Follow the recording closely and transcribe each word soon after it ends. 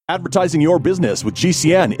Advertising your business with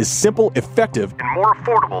GCN is simple, effective, and more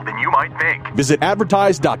affordable than you might think. Visit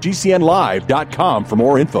advertise.gcnlive.com for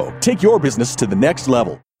more info. Take your business to the next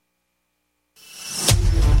level.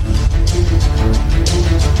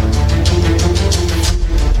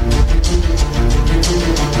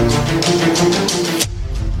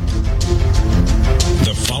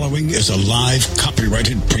 The following is a live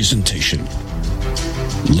copyrighted presentation.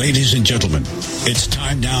 Ladies and gentlemen, it's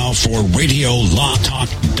time now for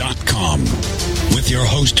RadioLawTalk.com with your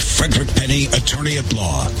host, Frederick Penney, attorney at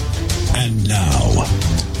law. And now,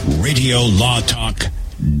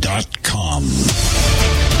 RadioLawTalk.com.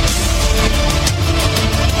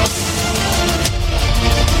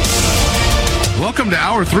 Welcome to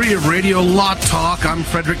Hour 3 of Radio Law Talk. I'm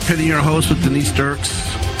Frederick Penney, your host, with Denise Dirks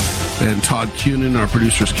and Todd Cunin, our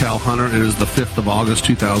producer's Cal Hunter. It is the 5th of August,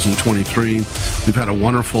 2023. We've had a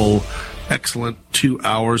wonderful, excellent 2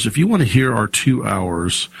 hours. If you want to hear our 2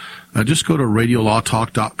 hours, just go to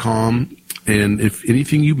RadioLawTalk.com, and if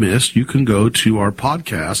anything you missed, you can go to our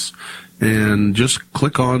podcasts and just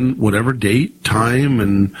click on whatever date, time,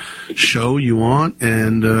 and show you want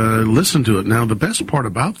and listen to it. Now, the best part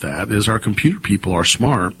about that is our computer people are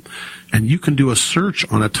smart, and you can do a search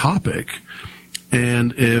on a topic.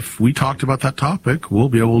 And if we talked about that topic, you'll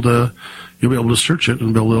be able to search it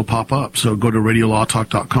and it'll pop up. So go to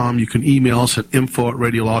RadioLawTalk.com. You can email us at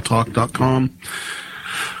info@RadioLawTalk.com.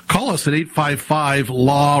 Call us at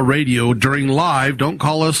 855-LAW-RADIO during live. Don't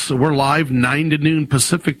call us. We're live 9 to noon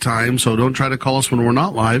Pacific time, so don't try to call us when we're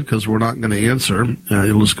not live because we're not going to answer.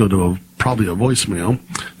 It'll just go to probably a voicemail.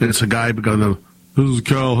 And it's a guy going to, "This is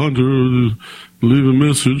Cal Hunter. Leave a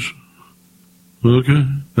message." Okay,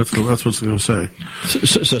 that's what it's going to say.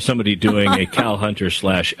 So somebody doing a Cal Hunter /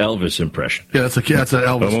 Elvis impression. Yeah, that's an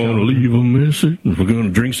Elvis. I want to leave a message. We're going to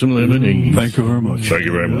drink some lemonade. Thank you very much. Thank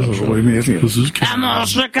you very much. This is Cal. I'm all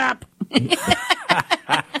shook up.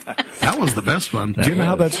 That was the best one. Do you know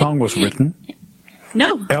how that song was written?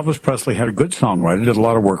 No. Elvis Presley had a good songwriter, did a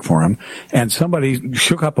lot of work for him, and somebody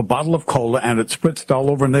shook up a bottle of cola and it spritzed all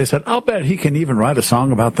over, and they said, "I'll bet he can even write a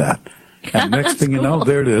song about that." And next thing you know,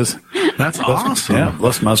 there it is. That's awesome. Yeah,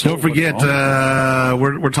 don't forget,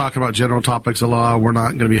 we're talking about general topics of law. We're not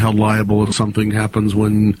going to be held liable if something happens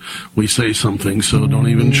when we say something, so don't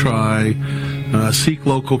even try. Seek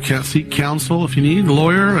counsel if you need a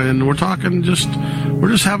lawyer, and we're just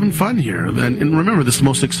having fun here. And remember, this is the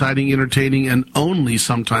most exciting, entertaining, and only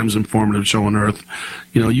sometimes informative show on earth.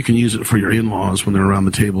 You know, you can use it for your in-laws when they're around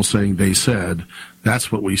the table saying they said.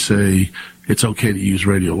 That's what we say. It's okay to use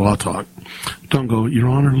Radio Law Talk. Don't go, "Your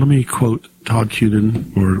Honor, let me quote Todd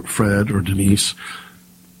Cunin or Fred or Denise."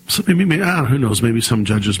 So maybe I don't know, who knows? Maybe some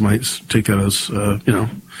judges might take that as,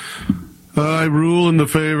 I rule in the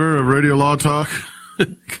favor of Radio Law Talk.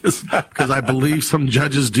 Because I believe some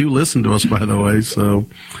judges do listen to us, by the way. So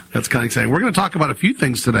that's kind of exciting. We're going to talk about a few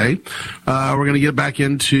things today. We're going to get back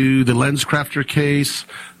into the LensCrafter case.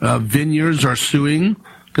 Vineyards are suing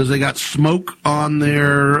because they got smoke on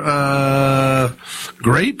their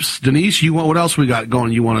grapes. Denise, what else we got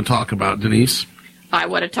going you want to talk about, Denise? I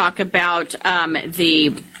want to talk about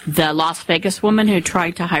the Las Vegas woman who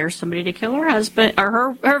tried to hire somebody to kill her husband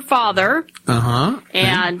or her father.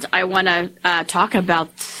 And I want to talk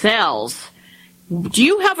about cells. Do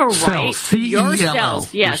you have a right to your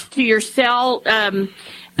cells? Yes, to your cell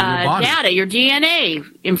data, your DNA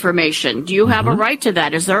information. Do you have a right to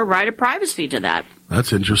that? Is there a right of privacy to that?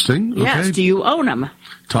 That's interesting. Okay. Yes. Do you own them?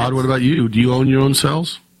 Todd, what about you? Do you own your own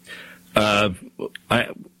cells?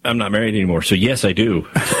 I'm not married anymore, so yes, I do.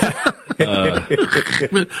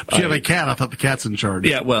 If you have a cat, I thought the cat's in charge.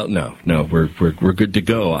 Yeah, well, no, we're good to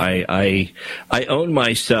go. I own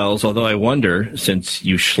my cells, although I wonder, since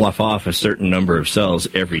you slough off a certain number of cells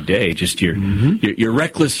every day, just your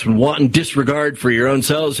reckless and wanton disregard for your own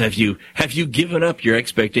cells, have you given up your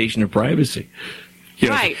expectation of privacy? You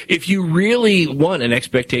know, right. If you really want an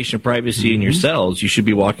expectation of privacy in your cells, you should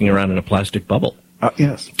be walking around in a plastic bubble.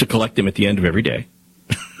 Yes. To collect them at the end of every day.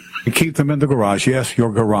 And keep them in the garage. Yes,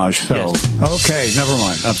 your garage cells. Yes. Okay, never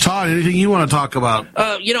mind. Todd, anything you want to talk about?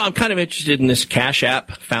 I'm kind of interested in this Cash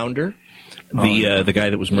App founder, the guy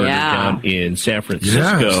that was murdered down in San Francisco.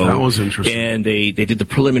 Yes, that was interesting. And they did the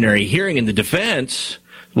preliminary hearing in the defense.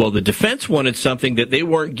 Well, the defense wanted something that they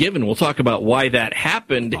weren't given. We'll talk about why that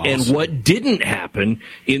happened and what didn't happen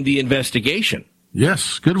in the investigation.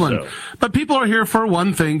 Yes, good one. So, but people are here for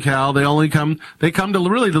one thing, Cal. They come to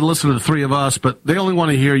listen to the three of us, but they only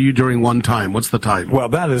want to hear you during one time. What's the time? Well,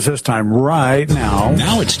 that is this time right now.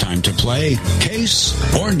 Now it's time to play Case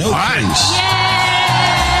or No Case.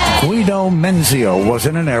 Guido Menzio was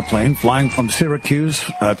in an airplane flying from Syracuse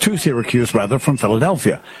from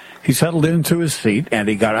Philadelphia. He settled into his seat and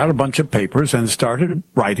he got out a bunch of papers and started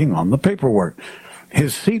writing on the paperwork.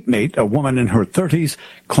 His seatmate, a woman in her 30s,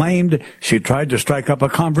 claimed she tried to strike up a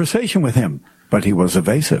conversation with him, but he was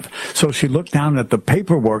evasive. So she looked down at the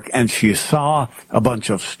paperwork and she saw a bunch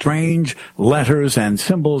of strange letters and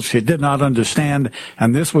symbols she did not understand.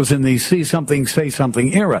 And this was in the see something, say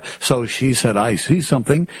something era. So she said, I see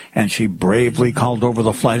something. And she bravely called over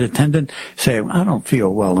the flight attendant, saying, I don't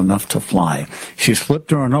feel well enough to fly. She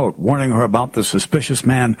slipped her a note warning her about the suspicious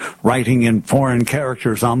man writing in foreign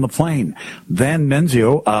characters on the plane. Then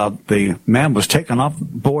Menzio, the man, was taken off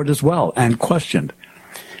board as well and questioned.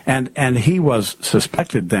 And he was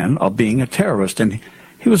suspected then of being a terrorist, and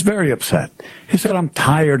he was very upset. He said, I'm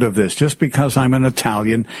tired of this. Just because I'm an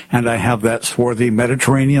Italian and I have that swarthy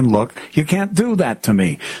Mediterranean look, you can't do that to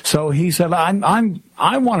me. So he said, I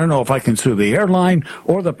want to know if I can sue the airline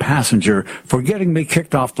or the passenger for getting me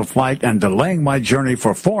kicked off the flight and delaying my journey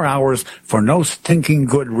for 4 hours for no stinking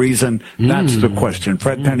good reason. That's the question.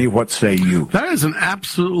 Fred Penney, what say you? That is an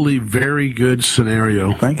absolutely very good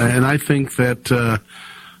scenario. Thank you. And I think that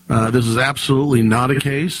this is absolutely not a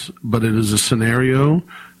case, but it is a scenario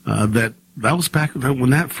that was back when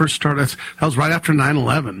that first started. That was right after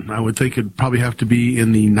 9/11. I would think it'd probably have to be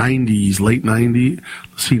in the 90s, late 90s.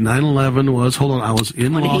 Let's see, 9/11 was, hold on, I was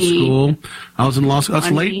in law school.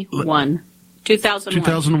 That's late.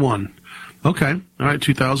 2001. Okay. All right,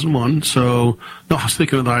 2001. So, no, I was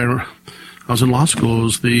thinking of I was in law school. It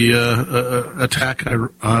was the attack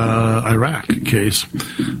Iraq case.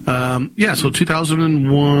 So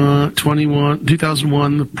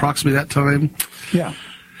 2001, approximately that time. Yeah.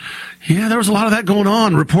 Yeah, there was a lot of that going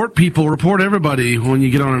on. Report people, report everybody when you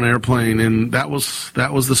get on an airplane, and that was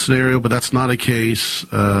the scenario, but that's not a case.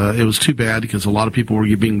 It was too bad because a lot of people were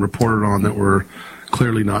being reported on that were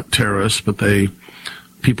clearly not terrorists, but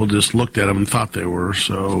people just looked at them and thought they were.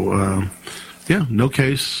 So, yeah, no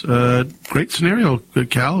case. Great scenario,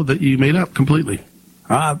 Cal, that you made up completely.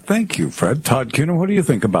 Thank you, Fred. Todd Kuhner, what do you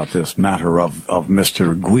think about this matter of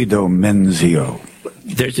Mr. Guido Menzio?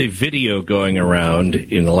 There's a video going around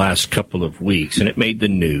in the last couple of weeks, and it made the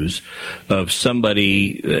news, of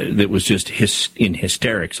somebody that was just in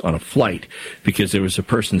hysterics on a flight because there was a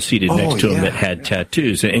person seated next to him that had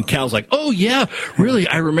tattoos. And Cal's like, oh, yeah, really?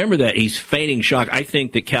 I remember that. He's feigning shock. I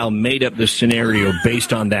think that Cal made up this scenario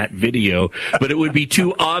based on that video, but it would be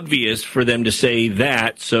too obvious for them to say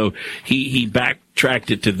that, so he backtracked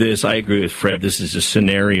it to this. I agree with Fred. This is a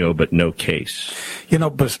scenario, but no case. You know,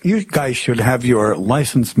 but you guys should have your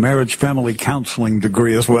licensed marriage family counseling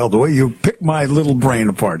degree as well, the way you pick my little brain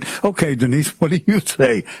apart. Okay, Denise, what do you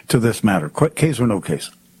say to this matter? Case or no case?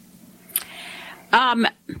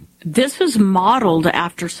 This was modeled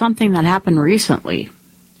after something that happened recently.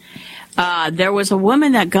 There was a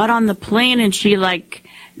woman that got on the plane and she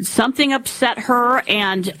something upset her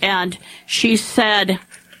and she said,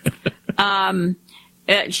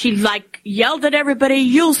 she yelled at everybody,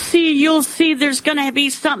 you'll see, there's going to be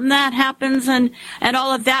something that happens and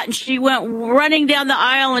all of that. And she went running down the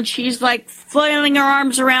aisle and she's flailing her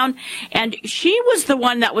arms around. And she was the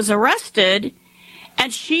one that was arrested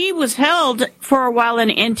and she was held for a while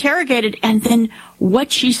and interrogated. And then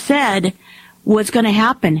what she said was going to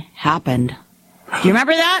happen happened. Do you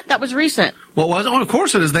remember that? That was recent. Well, of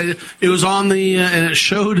course it is. It was on the, and it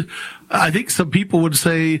showed, I think some people would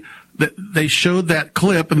say, that they showed that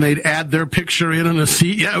clip and they'd add their picture in a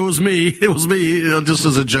seat. Yeah, it was me, just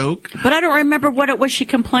as a joke. But I don't remember what it was she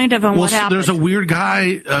complained of and what happened. There's a weird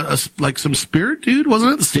guy, some spirit dude,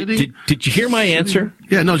 wasn't it? Did you hear my answer?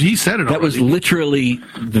 Yeah, no, he said it already. That was literally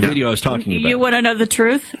the video I was talking about. You want to know the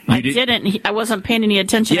truth? I didn't. I wasn't paying any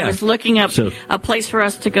attention. Yeah. I was looking up a place for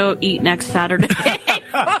us to go eat next Saturday.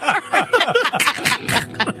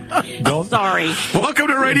 Sorry. Welcome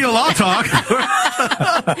to Radio Law Talk.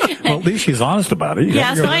 Well, at least she's honest about it.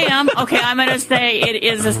 Yes, I am. Okay, I'm going to say it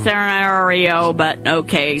is a scenario, but no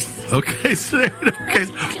case. Okay,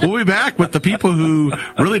 we'll be back with the people who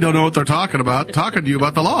really don't know what they're talking to you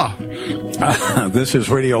about the law. This is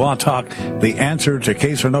Radio Law Talk, the answer to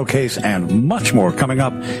case or no case, and much more coming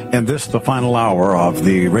up in the final hour of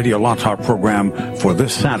the Radio Law Talk program for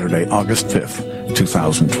this Saturday, August 5th,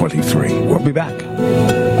 2023. We'll be back.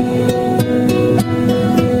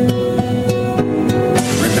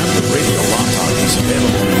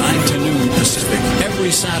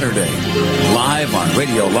 Saturday, live on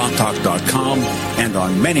RadioLawTalk.com and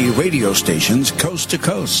on many radio stations coast to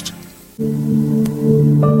coast.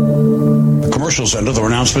 Commercials and other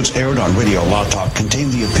announcements aired on Radio Law Talk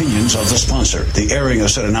contain the opinions of the sponsor. The airing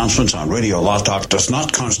of said announcements on Radio Law Talk does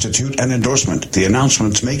not constitute an endorsement. The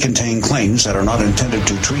announcements may contain claims that are not intended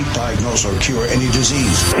to treat, diagnose, or cure any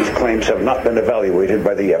disease. These claims have not been evaluated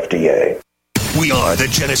by the FDA. We are the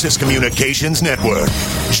Genesis Communications Network,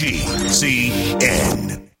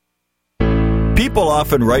 GCN. People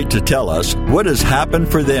often write to tell us what has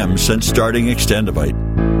happened for them since starting Extendivite.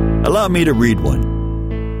 Allow me to read one.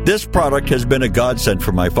 This product has been a godsend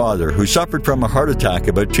for my father, who suffered from a heart attack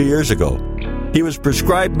about 2 years ago. He was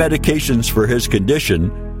prescribed medications for his condition,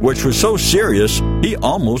 which was so serious he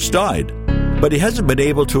almost died. But he hasn't been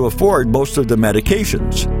able to afford most of the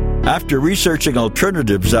medications. After researching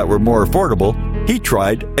alternatives that were more affordable, he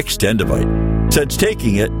tried Extendivite. Since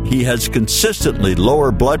taking it, he has consistently lower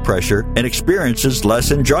blood pressure and experiences less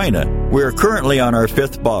angina. We are currently on our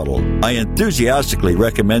 5th bottle. I enthusiastically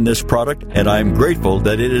recommend this product, and I am grateful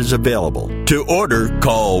that it is available. To order,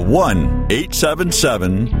 call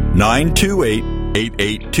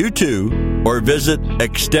 1-877-928-8822 or visit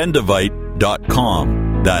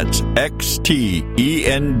extendivite.com. That's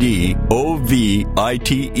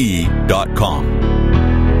XTENDOVITE.com.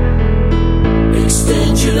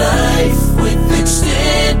 Extend your life with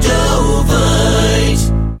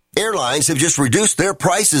Extendovite. Airlines have just reduced their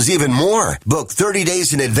prices even more. Book 30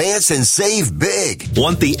 days in advance and save big.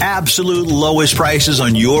 Want the absolute lowest prices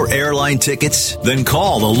on your airline tickets? Then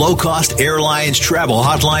call the Low Cost Airlines Travel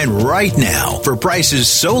Hotline right now for prices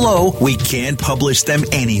so low we can't publish them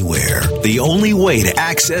anywhere. The only way to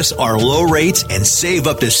access our low rates and save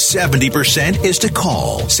up to 70% is to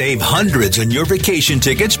call. Save hundreds on your vacation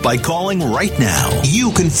tickets by calling right now.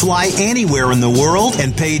 You can fly anywhere in the world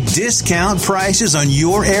and pay discount prices on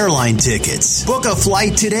your airline tickets. Book a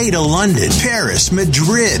flight today to London, Paris,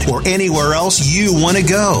 Madrid, or anywhere else you want to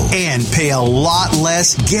go and pay a lot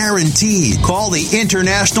less guaranteed. Call the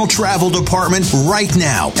International Travel Department right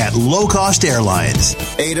now at Low Cost Airlines.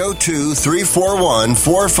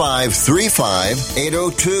 802-341-4535.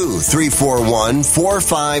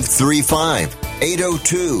 802-341-4535.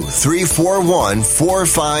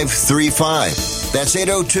 802-341-4535. That's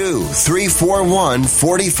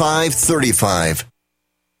 802-341-4535.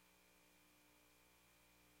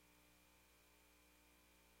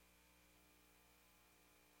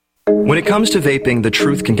 When it comes to vaping, the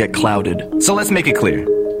truth can get clouded. So let's make it clear.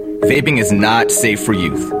 Vaping is not safe for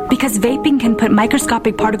youth. Because vaping can put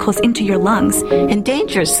microscopic particles into your lungs. And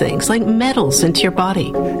dangerous things like metals into your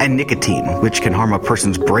body. And nicotine, which can harm a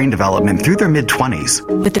person's brain development through their mid-20s.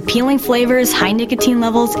 With appealing flavors, high nicotine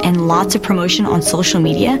levels, and lots of promotion on social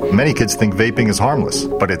media. Many kids think vaping is harmless,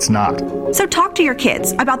 but it's not. So talk to your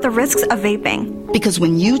kids about the risks of vaping. Because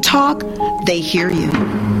when you talk, they hear you.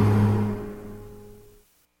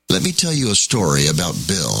 Let me tell you a story about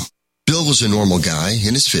Bill. Bill was a normal guy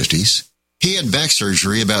in his 50s. He had back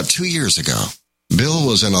surgery about 2 years ago. Bill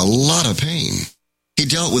was in a lot of pain. He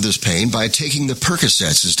dealt with his pain by taking the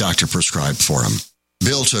Percocets his doctor prescribed for him.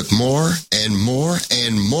 Bill took more and more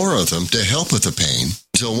and more of them to help with the pain,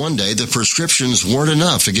 until one day the prescriptions weren't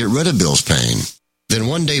enough to get rid of Bill's pain. Then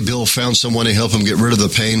one day Bill found someone to help him get rid of the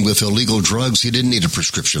pain with illegal drugs he didn't need a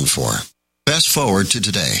prescription for. Fast forward to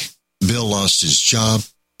today. Bill lost his job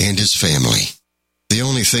and his family. The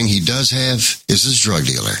only thing he does have is his drug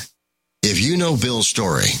dealer. If you know Bill's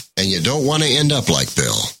story and you don't want to end up like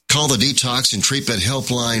Bill, call the Detox and Treatment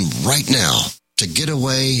Helpline right now to get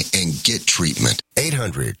away and get treatment.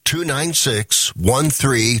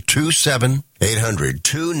 800-296-1327.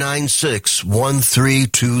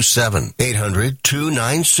 800-296-1327.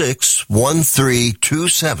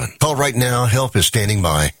 800-296-1327. Call right now. Help is standing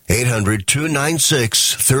by.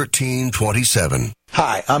 800-296-1327.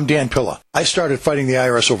 Hi, I'm Dan Pilla. I started fighting the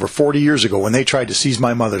IRS over 40 years ago when they tried to seize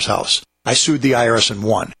my mother's house. I sued the IRS and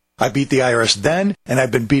won. I beat the IRS then, and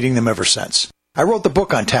I've been beating them ever since. I wrote the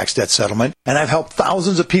book on tax debt settlement, and I've helped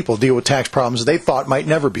thousands of people deal with tax problems they thought might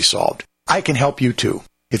never be solved. I can help you too.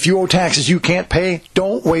 If you owe taxes you can't pay,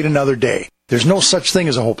 don't wait another day. There's no such thing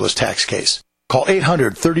as a hopeless tax case. Call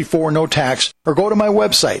 800-34-NO-TAX or go to my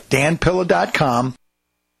website, danpilla.com.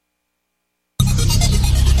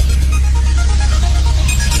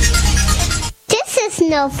 This is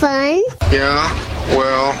no fun. Yeah,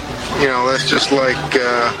 well, that's just like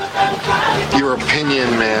your opinion,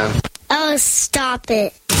 man. Oh, stop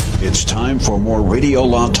it. It's time for more Radio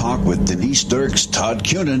Law Talk with Denise Dirks, Todd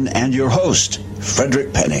Cunin, and your host,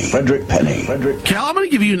 Frederick Penney. Cal, I'm going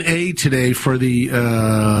to give you an A today for the,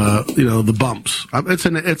 the bumps.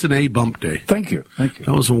 It's an A bump day. Thank you. That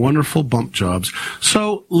was a wonderful bump jobs.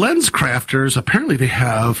 So, Lens Crafters, apparently they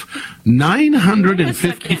have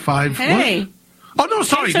 955. Hey. What? Oh, no,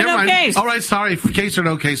 sorry. Case or Never no mind. case? All right, sorry. Case or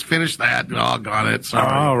no case. Finish that. Oh, got it. Sorry.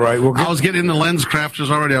 All right. I was getting the lens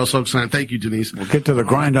crafters already. I was so excited. Thank you, Denise. We'll get to the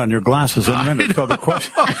grind on your glasses in a minute. So the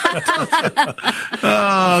question.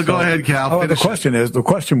 Go ahead, Cal. The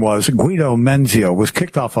question was, Guido Menzio was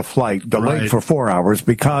kicked off a flight, delayed for 4 hours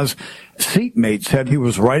because seatmate said he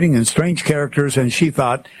was writing in strange characters and she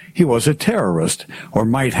thought he was a terrorist or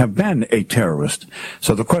might have been a terrorist.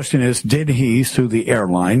 So the question is, did he sue the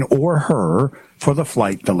airline or her for the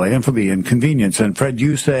flight delay and for the inconvenience? And Fred,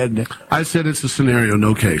 you said... I said it's a scenario,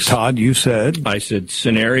 no case. Todd, you said... I said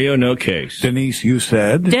scenario, no case. Denise, you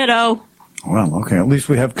said... Ditto. Well, okay, at least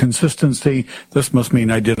we have consistency. This must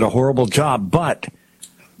mean I did a horrible job, but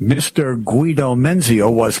Mr. Guido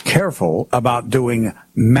Menzio was careful about doing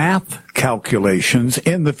math calculations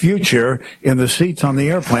in the future in the seats on the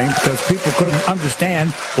airplane because people couldn't understand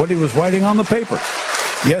what he was writing on the paper.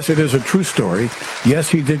 Yes, it is a true story. Yes,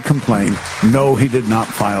 he did complain. No, he did not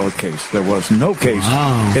file a case. There was no case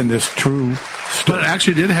in this true story. But it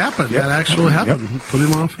actually did happen. Yep. That actually happened. Yep. Put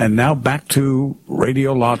him off. And now back to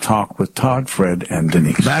Radio Law Talk with Todd, Fred, and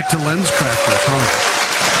Denise. Back to Lens Crafters.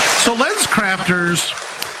 Huh? So Lens Crafters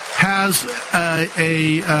has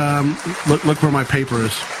look where my paper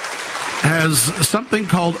is, has something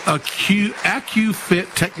called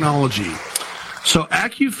AccuFit technology. So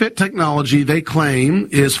AccuFit technology, they claim,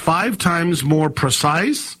 is 5 times more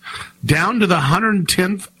precise, down to the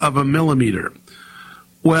 110th of a millimeter.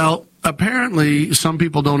 Well, apparently some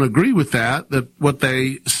people don't agree with that what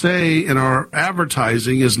they say in our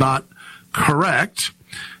advertising is not correct.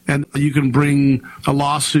 And you can bring a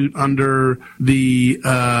lawsuit under the,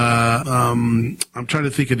 I'm trying to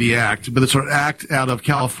think of the act, but it's an act out of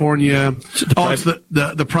California. It's the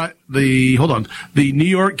New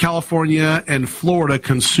York, California, and Florida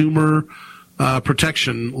consumer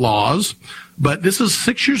protection laws. But this is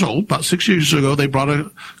 6 years old. About 6 years ago, they brought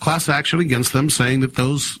a class action against them saying that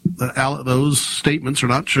those statements are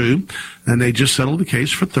not true. And they just settled the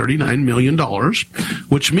case for $39 million,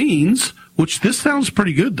 which this sounds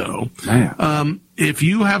pretty good, though. If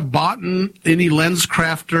you have bought any Lens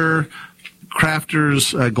Crafters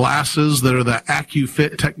glasses that are the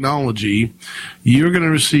AccuFit technology, you're going to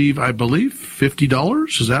receive, I believe,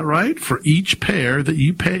 $50. Is that right? For each pair that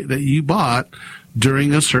you bought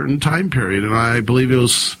during a certain time period. And I believe it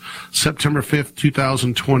was September 5th,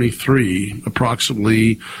 2023,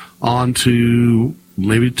 approximately on to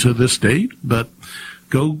maybe to this date. But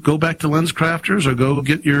go back to Lens Crafters or go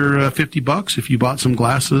get your $50 if you bought some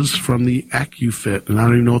glasses from the AccuFit. And I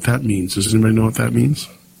don't even know what that means. Does anybody know what that means?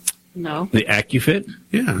 No. The AccuFit?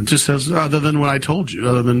 Yeah, it just says, other than what I told you,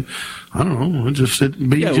 other than, I don't know,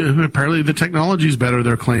 apparently the technology's better,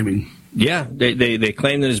 they're claiming. Yeah, they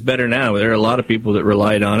claim that it's better now. There are a lot of people that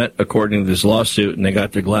relied on it, according to this lawsuit, and they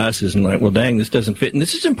got their glasses and like, well, dang, this doesn't fit. And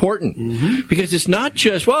this is important because it's not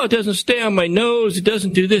just, well, it doesn't stay on my nose, it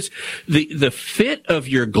doesn't do this. The fit of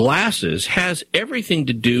your glasses has everything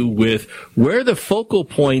to do with where the focal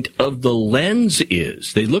point of the lens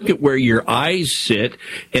is. They look at where your eyes sit,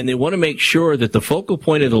 and they want to make sure that the focal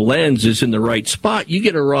point of the lens is in the right spot. You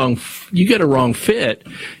get a wrong fit,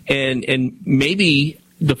 and maybe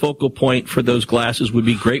the focal point for those glasses would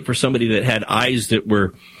be great for somebody that had eyes that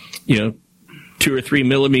were, 2 or 3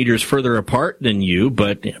 millimeters further apart than you,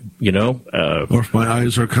 but, or if my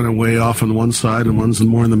eyes are kind of way off on one side and one's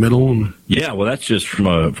more in the middle. And yeah, well, that's just from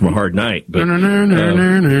a hard night. But, all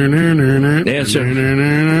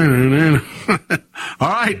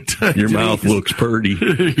right. Your mouth looks purty.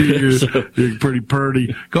 You're pretty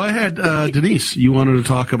purty. Go ahead, Denise. You wanted to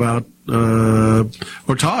talk about, or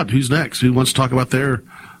Todd, who's next? Who wants to talk about their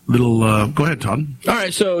little, go ahead, Todd. All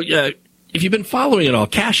right, so, if you've been following it all,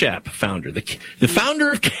 Cash App founder, the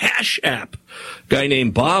founder of Cash App, a guy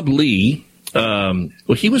named Bob Lee,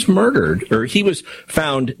 he was murdered, or he was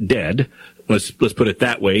found dead, let's put it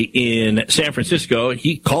that way, in San Francisco.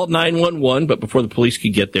 He called 911, but before the police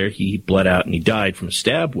could get there, he bled out and he died from a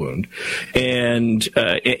stab wound. And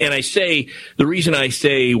I say, the reason I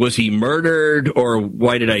say, was he murdered, or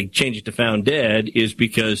why did I change it to found dead, is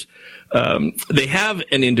because they have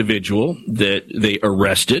an individual that they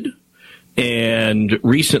arrested. And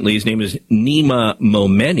recently, his name is Nima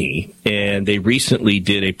Momeni, and they recently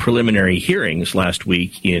did a preliminary hearings last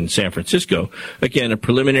week in San Francisco. Again, a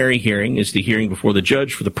preliminary hearing is the hearing before the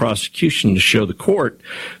judge for the prosecution to show the court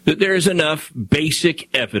that there is enough basic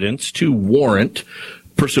evidence to warrant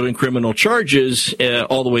pursuing criminal charges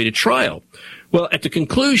all the way to trial. Well, at the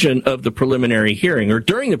conclusion of the preliminary hearing, or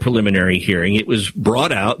during the preliminary hearing, it was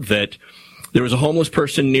brought out that there was a homeless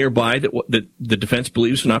person nearby that the defense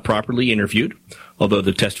believes was not properly interviewed. although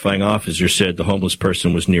the testifying officer said the homeless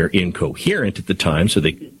person was near incoherent at the time, so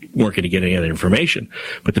they weren't going to get any other information.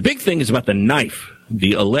 But the big thing is about the knife,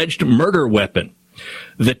 the alleged murder weapon.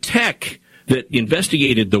 The tech that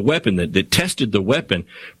investigated the weapon, that tested the weapon,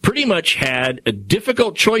 pretty much had a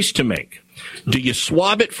difficult choice to make. Do you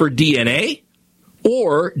swab it for DNA?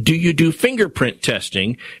 Or do you do fingerprint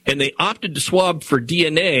testing? And they opted to swab for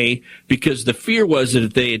DNA because the fear was that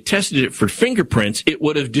if they had tested it for fingerprints, it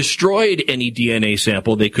would have destroyed any DNA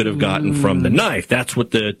sample they could have gotten from the knife. That's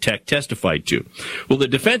what the tech testified to. Well, the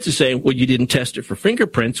defense is saying, well, you didn't test it for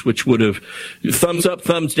fingerprints, which would have thumbs up,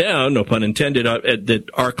 thumbs down, no pun intended, that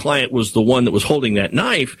our client was the one that was holding that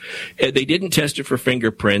knife. They didn't test it for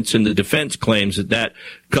fingerprints, and the defense claims that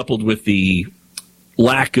coupled with the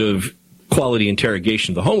lack of quality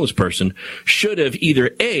interrogation of the homeless person should have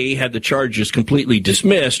either A, had the charges completely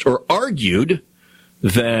dismissed, or argued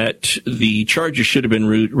that the charges should have been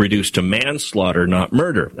reduced to manslaughter, not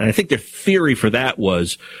murder. And I think their theory for that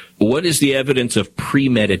was, what is the evidence of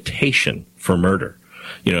premeditation for murder?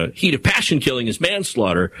 You know, heat of passion killing is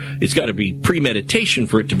manslaughter. It's got to be premeditation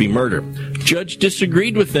for it to be murder. Judge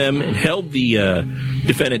disagreed with them and held the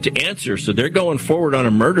defendant to answer, so they're going forward on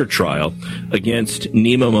a murder trial against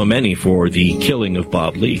Nima Momeni for the killing of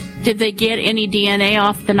Bob Lee. Did they get any DNA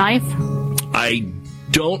off the knife? I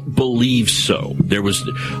don't believe so.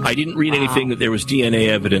 I didn't read anything that there was DNA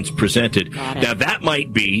evidence presented. Now, that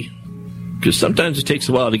might be because sometimes it takes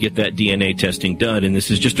a while to get that DNA testing done, and this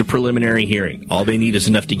is just a preliminary hearing. All they need is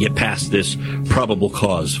enough to get past this probable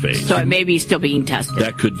cause phase. So it may be still being tested.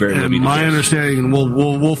 That could very well be the my case. understanding, and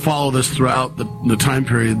we'll follow this throughout the time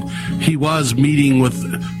period, he was meeting with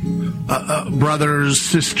brother's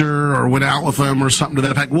sister or went out with them or something to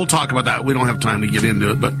that effect. We'll talk about that. We don't have time to get into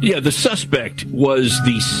it. But yeah, the suspect was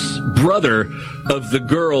the brother of the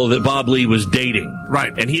girl that Bob Lee was dating.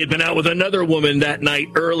 Right. And he had been out with another woman that night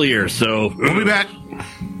earlier, so... We'll be back.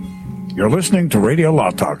 You're listening to Radio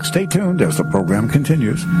Law Talk. Stay tuned as the program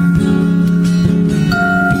continues.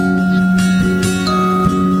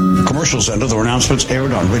 Commercials and other announcements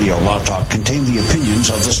aired on Radio Law Talk contain the opinions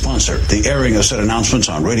of the sponsor. The airing of said announcements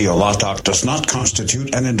on Radio Law Talk does not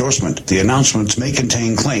constitute an endorsement. The announcements may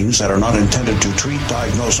contain claims that are not intended to treat,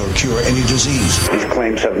 diagnose, or cure any disease. These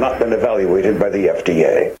claims have not been evaluated by the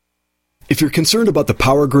FDA. If you're concerned about the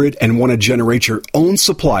power grid and want to generate your own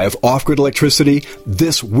supply of off-grid electricity,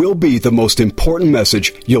 this will be the most important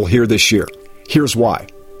message you'll hear this year. Here's why.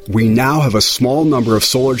 We now have a small number of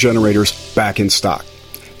solar generators back in stock.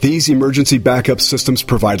 These emergency backup systems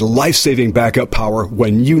provide life-saving backup power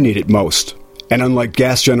when you need it most. And unlike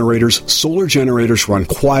gas generators, solar generators run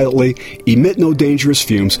quietly, emit no dangerous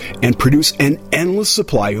fumes, and produce an endless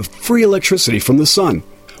supply of free electricity from the sun.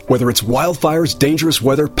 Whether it's wildfires, dangerous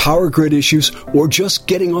weather, power grid issues, or just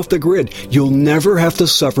getting off the grid, you'll never have to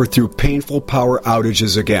suffer through painful power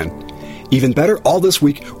outages again. Even better, all this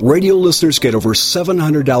week, radio listeners get over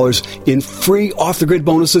 $700 in free off-the-grid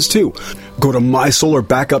bonuses, too. Go to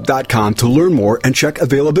mysolarbackup.com to learn more and check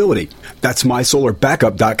availability. That's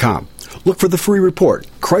mysolarbackup.com. Look for the free report,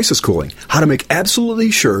 Crisis Cooling, how to make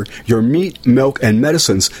absolutely sure your meat, milk, and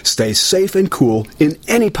medicines stay safe and cool in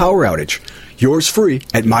any power outage. Yours free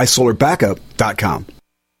at mysolarbackup.com.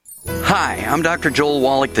 Hi, I'm Dr. Joel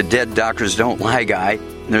Wallach, the Dead Doctors Don't Lie guy.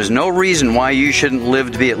 There's no reason why you shouldn't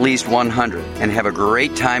live to be at least 100 and have a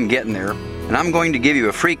great time getting there. And I'm going to give you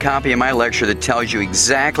a free copy of my lecture that tells you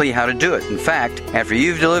exactly how to do it. In fact, after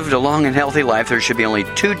you've lived a long and healthy life, there should be only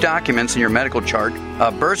 2 documents in your medical chart,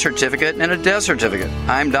 a birth certificate and a death certificate.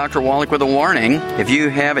 I'm Dr. Wallach with a warning. If you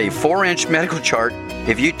have a 4-inch medical chart,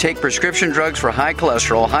 if you take prescription drugs for high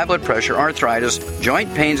cholesterol, high blood pressure, arthritis,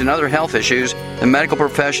 joint pains, and other health issues, the medical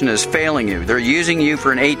profession is failing you. They're using you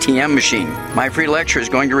for an ATM machine. My free lecture is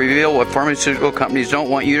going to reveal what pharmaceutical companies don't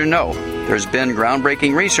want you to know. There's been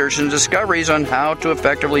groundbreaking research and discoveries on how to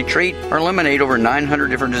effectively treat or eliminate over 900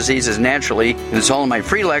 different diseases naturally, and it's all in my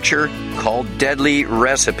free lecture called Deadly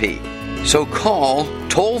Recipe. So call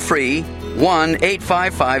toll-free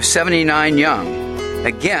 1-855-79-YOUNG.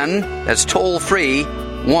 Again, that's toll-free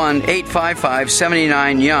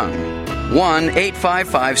 1-855-79-YOUNG.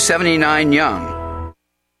 1-855-79-YOUNG.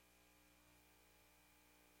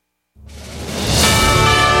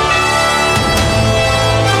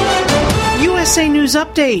 USA News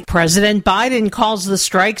Update. President Biden calls the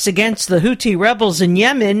strikes against the Houthi rebels in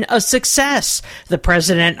Yemen a success. The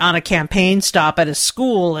president on a campaign stop at a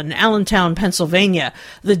school in Allentown, Pennsylvania.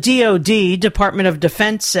 The DoD, Department of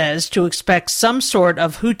Defense, says to expect some sort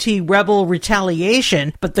of Houthi rebel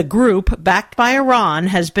retaliation, but the group, backed by Iran,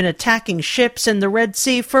 has been attacking ships in the Red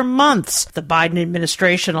Sea for months. The Biden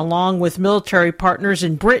administration, along with military partners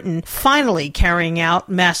in Britain, finally carrying out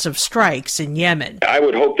massive strikes in Yemen. I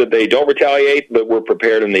would hope that they don't retaliate, but we're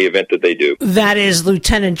prepared in the event that they do. That is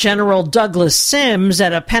Lieutenant General Douglas Sims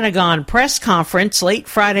at a Pentagon press conference late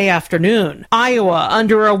Friday afternoon. Iowa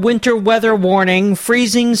under a winter weather warning,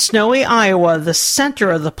 freezing, snowy Iowa, the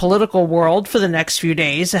center of the political world for the next few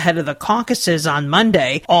days ahead of the caucuses on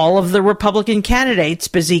Monday. All of the Republican candidates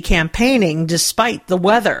busy campaigning despite the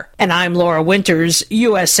weather. And I'm Laura Winters,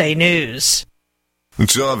 USA News.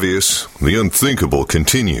 It's obvious. The unthinkable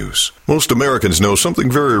continues. Most Americans know something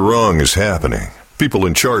very wrong is happening. People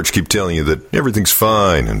in charge keep telling you that everything's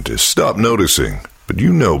fine and to stop noticing. But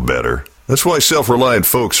you know better. That's why self-reliant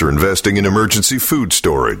folks are investing in emergency food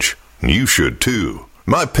storage. You should too.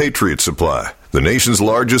 My Patriot Supply, the nation's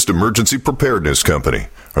largest emergency preparedness company,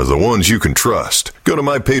 are the ones you can trust. Go to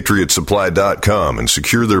mypatriotsupply.com and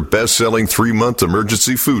secure their best-selling 3-month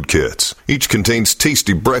emergency food kits. Each contains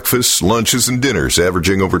tasty breakfasts, lunches, and dinners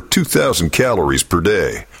averaging over 2,000 calories per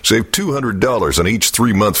day. Save $200 on each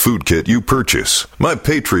 3-month food kit you purchase. My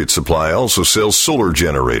Patriot Supply also sells solar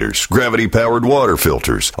generators, gravity-powered water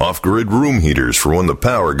filters, off-grid room heaters for when the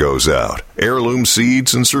power goes out, heirloom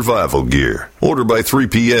seeds, and survival gear. Order by 3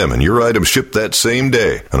 p.m. and your items ship that same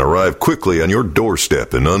day and arrive quickly on your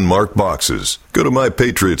doorstep in unmarked boxes. Go to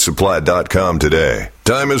mypatriotsupply.com today.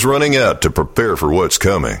 Time is running out to prepare for what's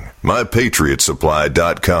coming.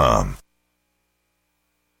 mypatriotsupply.com.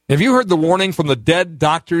 Have you heard the warning from the Dead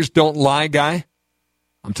Doctors Don't Lie guy?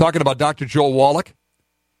 I'm talking about Dr. Joel Wallach.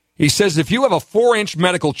 He says if you have a 4-inch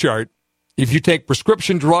medical chart, if you take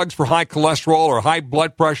prescription drugs for high cholesterol or high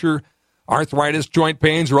blood pressure, arthritis, joint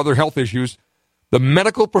pains, or other health issues, the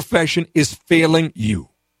medical profession is failing you.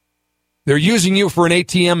 They're using you for an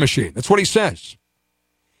ATM machine. That's what he says.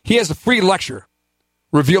 He has a free lecture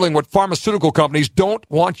revealing what pharmaceutical companies don't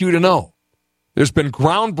want you to know. There's been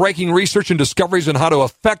groundbreaking research and discoveries on how to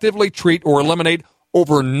effectively treat or eliminate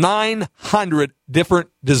over 900 different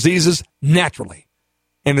diseases naturally.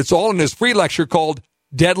 And it's all in his free lecture called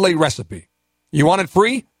Deadly Recipe. You want it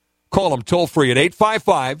free? Call him toll free at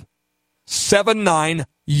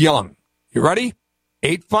 855-79-YOUNG. You ready?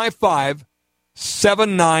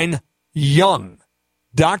 855-79-YOUNG.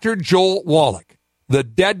 Dr. Joel Wallach, the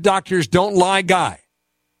Dead Doctors Don't Lie guy,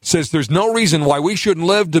 says there's no reason why we shouldn't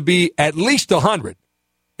live to be at least 100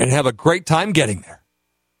 and have a great time getting there.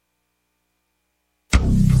 Be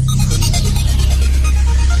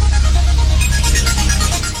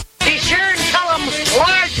sure and tell them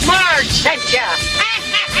Large Marge sent ya.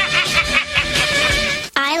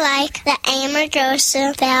 I like the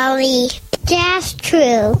Amargosa Valley. That's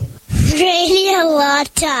true. Radio Law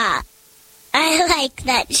Talk. I like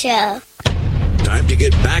that show. Time to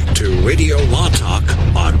get back to Radio Law Talk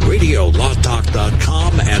on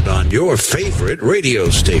RadioLawTalk.com and on your favorite radio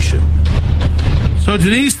station. So,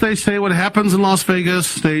 Denise, they say what happens in Las Vegas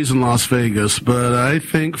stays in Las Vegas, but I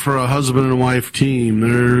think for a husband and wife team,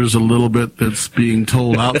 there's a little bit that's being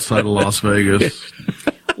told outside of Las Vegas.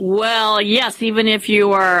 Well, yes, even if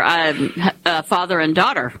you are a father and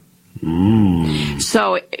daughter.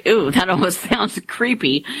 So, that almost sounds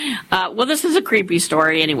creepy. Well, this is a creepy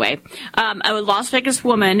story anyway. A Las Vegas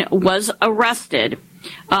woman was arrested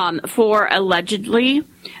for allegedly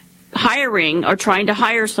hiring or trying to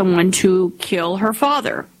hire someone to kill her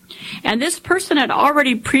father. And this person had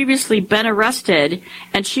already previously been arrested,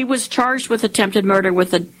 and she was charged with attempted murder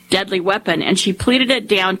with a deadly weapon, and she pleaded it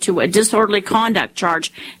down to a disorderly conduct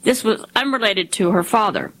charge. This was unrelated to her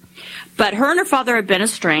father. But her and her father had been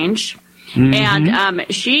estranged. Mm-hmm. And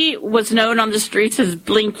she was known on the streets as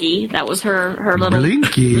Blinky. That was her little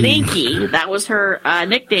Blinky. That was her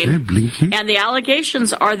nickname. Blinky. And the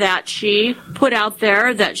allegations are that she put out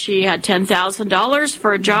there that she had $10,000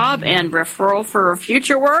 for a job and referral for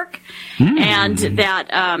future work, and that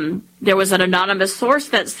there was an anonymous source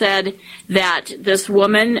that said that this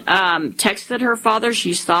woman texted her father.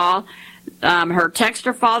 She saw her text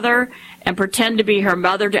her father and pretend to be her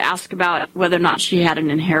mother to ask about whether or not she had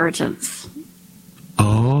an inheritance.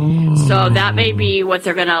 Oh. So that may be what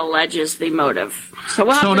they're going to allege is the motive. So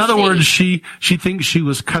in other words, she thinks she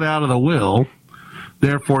was cut out of the will.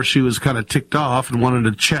 Therefore, she was kind of ticked off and wanted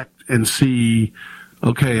to check and see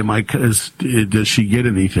okay, does she get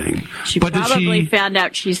anything? She probably found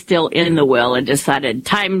out she's still in the will and decided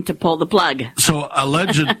time to pull the plug. So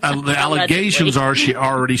the allegations are she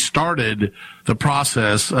already started the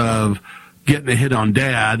process of getting a hit on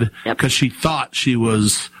Dad because she thought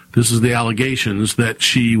this is the allegations, that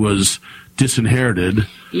she was disinherited.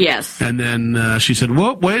 Yes. And then she said,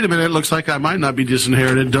 well, wait a minute, it looks like I might not be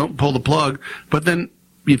disinherited. Don't pull the plug. But then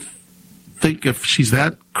you think if she's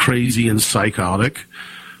that crazy and psychotic,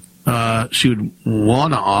 she would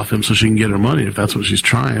want to off him so she can get her money if that's what she's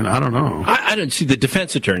trying. I don't know. I don't see the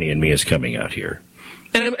defense attorney in me is coming out here.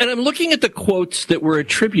 And I'm looking at the quotes that were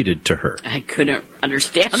attributed to her. I couldn't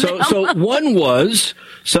understand them. So one was,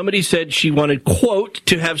 somebody said she wanted, quote,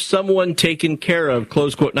 to have someone taken care of,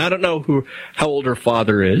 close quote. And I don't know how old her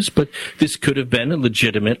father is, but this could have been a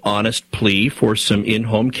legitimate, honest plea for some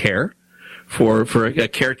in-home care, for a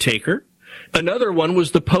caretaker. Another one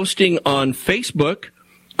was the posting on Facebook,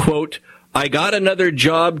 quote, I got another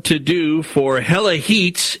job to do for hella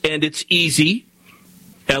heats and it's easy.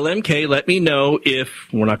 LMK, let me know if,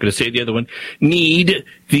 we're not going to say the other one, need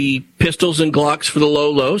the pistols and Glocks for the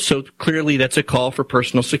Lolo. So clearly that's a call for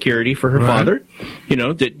personal security for her father,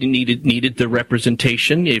 that needed the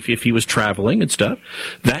representation if he was traveling and stuff.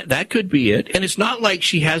 That could be it. And it's not like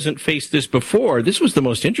she hasn't faced this before. This was the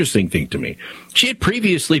most interesting thing to me. She had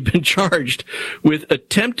previously been charged with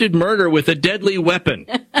attempted murder with a deadly weapon.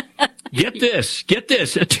 Get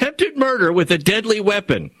this, attempted murder with a deadly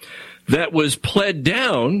weapon. That was pled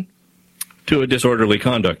down to a disorderly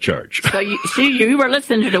conduct charge. So you were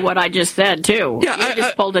listening to what I just said too. Yeah, I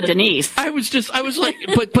just pulled a Denise. I was like,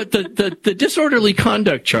 but the disorderly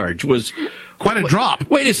conduct charge was quite a drop.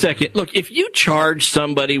 Wait a second. Look, if you charge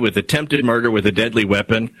somebody with attempted murder with a deadly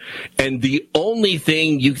weapon, and the only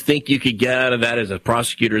thing you think you could get out of that as a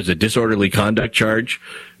prosecutor is a disorderly conduct charge,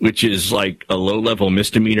 which is like a low-level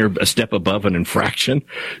misdemeanor, a step above an infraction,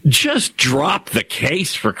 just drop the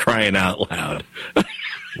case, for crying out loud.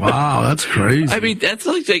 Wow, that's crazy. I mean, that's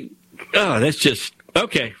like, that's just,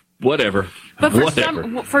 okay, whatever. But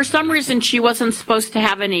for some reason, she wasn't supposed to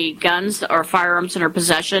have any guns or firearms in her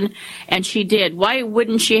possession, and she did. Why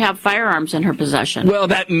wouldn't she have firearms in her possession? Well,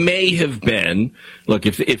 that may have been, look,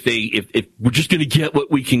 if we're just going to get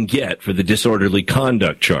what we can get for the disorderly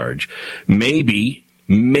conduct charge, maybe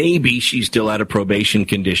she's still out of probation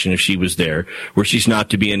condition if she was there, where she's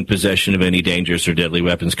not to be in possession of any dangerous or deadly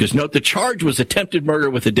weapons. Because note, the charge was attempted murder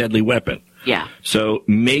with a deadly weapon. Yeah. So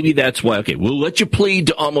maybe that's why, okay, we'll let you plead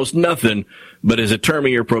to almost nothing, but as a term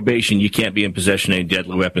of your probation, you can't be in possession of any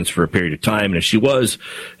deadly weapons for a period of time. And if she was,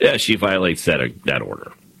 she violates that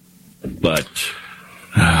order. But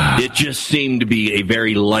it just seemed to be a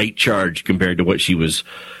very light charge compared to what she was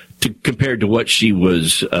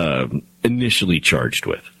initially charged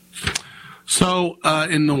with. So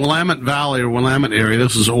in the Willamette Valley or Willamette area,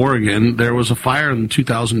 this is Oregon, there was a fire in the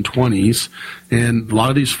 2020s, and a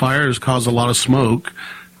lot of these fires caused a lot of smoke.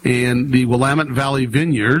 And the Willamette Valley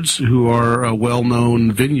Vineyards, who are a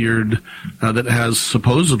well-known vineyard that has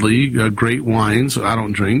supposedly great wines. I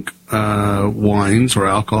don't drink wines or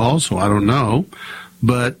alcohol, so I don't know.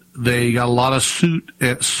 But they got a lot of soot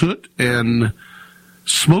and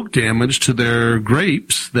smoke damage to their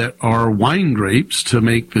grapes that are wine grapes to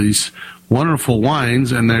make these wonderful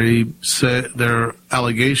wines, and they said their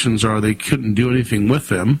allegations are they couldn't do anything with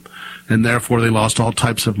them, and therefore they lost all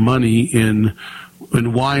types of money in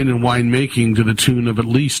wine and winemaking to the tune of at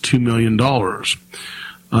least $2 million.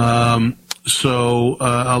 So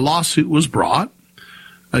a lawsuit was brought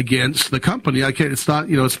against the company. It's not,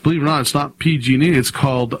 it's, believe it or not, it's not PG&E. It's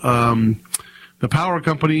called the power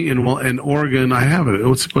company in Oregon. I have it.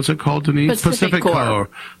 What's it called, Denise? Pacific Core.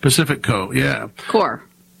 Pacific Co. Yeah. Core.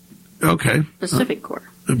 Okay. Pacific Core.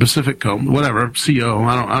 Pacific Co. Whatever. CO.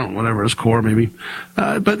 I don't. Whatever. It's Core maybe.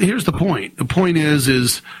 But here's the point. The point is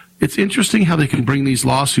it's interesting how they can bring these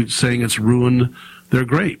lawsuits saying it's ruined their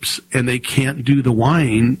grapes and they can't do the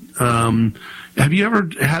wine. Have you ever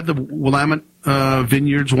had the Willamette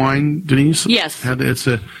Vineyards wine, Denise? Yes.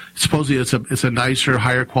 Supposedly it's a nicer,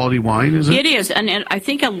 higher quality wine, is it? It is, and I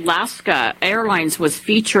think Alaska Airlines was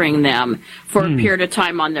featuring them for a period of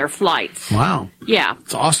time on their flights. Wow. Yeah.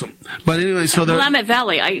 It's awesing. But anyway, so the Willamette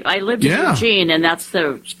Valley. I lived in Eugene, and that's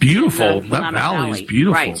it's beautiful. That valley is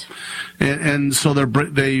beautiful. Right. And so they're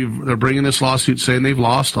bringing this lawsuit saying they've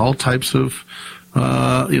lost all types of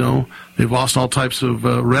they've lost all types of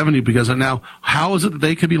revenue because of now. How is it that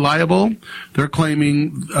they could be liable? They're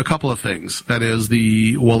claiming a couple of things. That is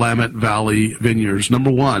the Willamette Valley Vineyards.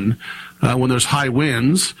 Number one, when there's high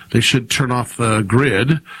winds, they should turn off the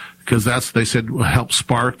grid because they said, will help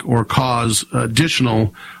spark or cause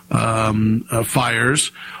additional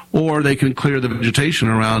fires, or they can clear the vegetation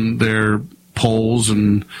around their poles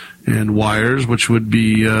and wires, which would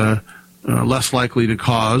be less likely to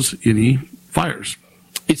cause any fires.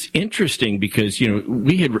 It's interesting because,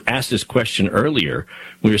 we had asked this question earlier.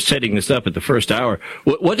 We were setting this up at the first hour.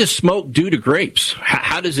 What does smoke do to grapes?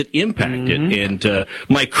 How does it impact it? And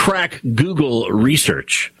my crack Google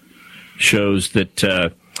research shows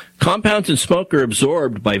that compounds in smoke are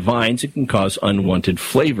absorbed by vines and can cause unwanted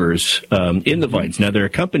flavors in the vines. Now, there are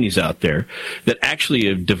companies out there that actually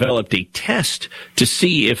have developed a test to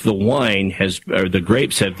see if the wine or the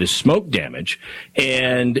grapes have this smoke damage,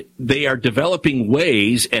 and they are developing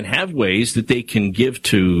ways and have ways that they can give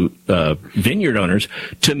to vineyard owners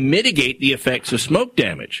to mitigate the effects of smoke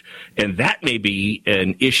damage. And that may be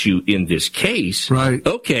an issue in this case. Right.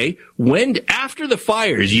 Okay, after the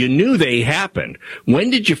fires, you knew they happened.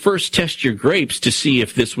 When did you first test your grapes to see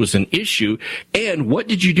if this was an issue, and what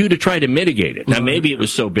did you do to try to mitigate it? Now, maybe it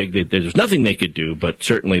was so big that there's nothing they could do, but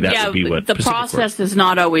certainly that would be what the process is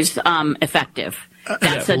not always effective.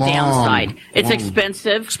 That's a downside. It's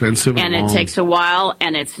expensive, and it takes a while,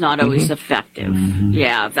 and it's not always effective.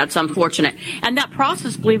 Yeah, that's unfortunate. And that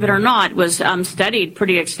process, believe it or not, was studied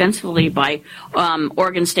pretty extensively by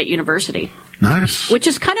Oregon State University. Nice. Which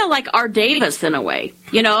is kind of like our Davis in a way,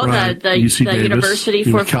 right. the university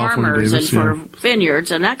for farmers Davis, and for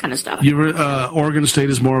vineyards and that kind of stuff. Oregon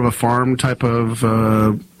State is more of a farm type of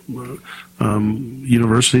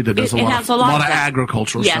university that does a lot of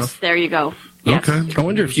agricultural stuff. Yes, there you go. Yes. Okay. I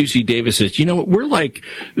wonder if UC Davis is, we're like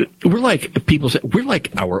people say, we're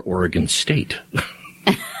like our Oregon State.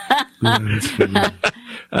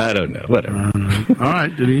 I don't know. Whatever. All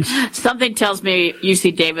right, Denise. Something tells me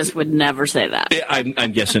UC Davis would never say that.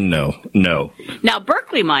 I'm guessing no. Now,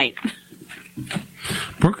 Berkeley might.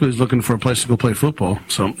 Berkeley's looking for a place to go play football.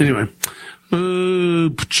 So, anyway.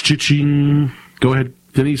 Go ahead,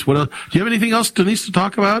 Denise. What else? Do you have anything else, Denise, to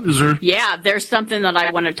talk about? Yeah, there's something that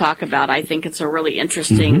I want to talk about. I think it's a really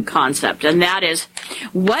interesting concept, and that is,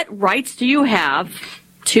 what rights do you have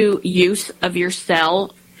to use of your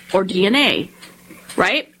cell or DNA?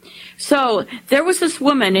 Right? So there was this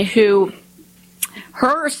woman who,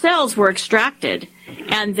 her cells were extracted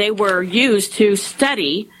and they were used to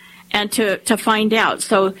study and to find out.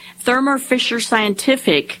 So Thermo Fisher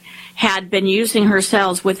Scientific had been using her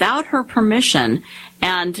cells without her permission,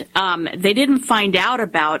 and they didn't find out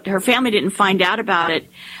about, her family didn't find out about it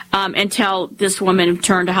until this woman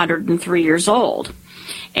turned 103 years old.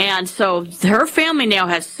 And so her family now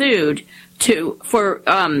has sued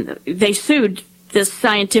they sued this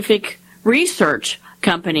scientific research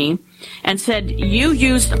company and said, you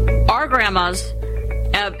used our grandma's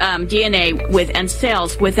DNA and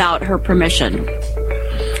cells without her permission.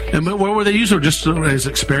 And what were they using? Just as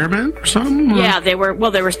experiment or something? Yeah, they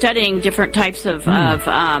were studying different types of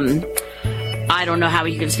I don't know how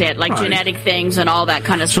you can say it, like genetic things and all that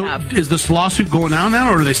kind of stuff. So is this lawsuit going on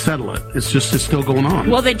now, or do they settle it? It's still going on.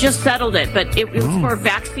 Well, they just settled it, but it was for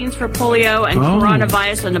vaccines for polio and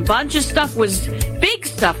coronavirus, and a bunch of big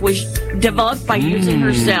stuff was developed by using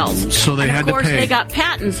her cells. So they had to pay. Of course, they got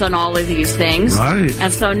patents on all of these things. Right.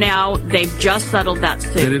 And so now they've just settled that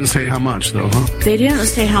suit. They didn't say how much, though, huh? They didn't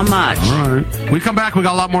say how much. All right. We come back, we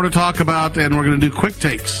got a lot more to talk about, and we're going to do quick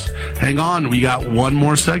takes. Hang on, we got one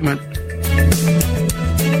more segment.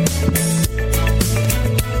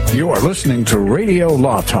 You are listening to Radio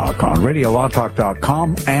Law Talk on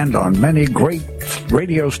RadioLawTalk.com and on many great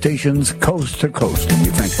radio stations coast to coast, and we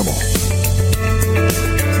thank them all.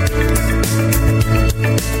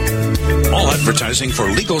 All advertising for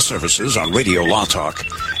legal services on Radio Law Talk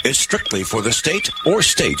is strictly for the state or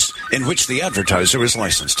states in which the advertiser is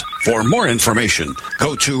licensed. For more information,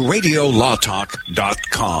 go to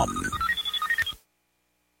RadioLawTalk.com.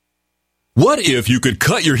 What if you could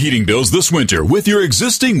cut your heating bills this winter with your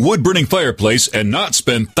existing wood-burning fireplace and not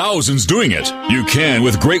spend thousands doing it? You can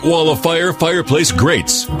with Great Wall of Fire fireplace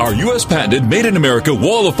grates. Our U.S. patented made-in-America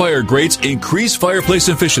Wall of Fire grates increase fireplace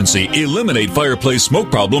efficiency, eliminate fireplace smoke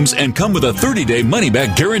problems, and come with a 30-day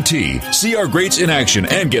money-back guarantee. See our grates in action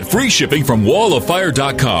and get free shipping from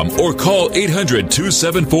walloffire.com or call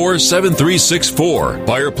 800-274-7364.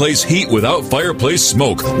 Fireplace heat without fireplace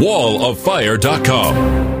smoke.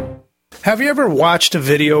 walloffire.com. Have you ever watched a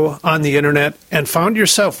video on the internet and found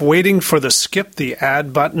yourself waiting for the skip the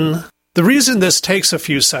ad button? The reason this takes a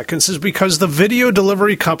few seconds is because the video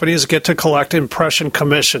delivery companies get to collect impression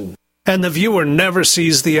commission, and the viewer never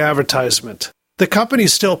sees the advertisement. The company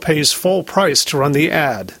still pays full price to run the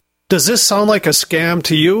ad. Does this sound like a scam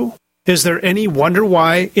to you? Is there any wonder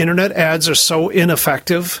why internet ads are so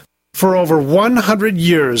ineffective? For over 100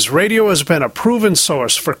 years, radio has been a proven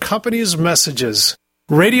source for companies' messages.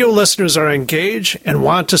 Radio listeners are engaged and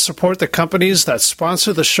want to support the companies that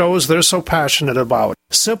sponsor the shows they're so passionate about.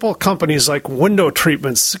 Simple companies like window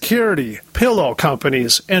treatments, security, pillow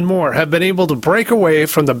companies, and more have been able to break away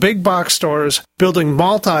from the big box stores, building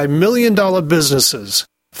multi-million-dollar businesses.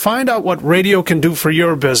 Find out what radio can do for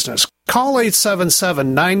your business. Call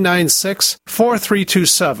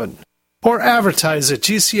 877-996-4327 or advertise at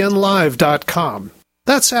gcnlive.com.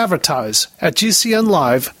 That's advertise at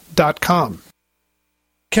gcnlive.com.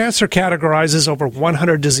 Cancer categorizes over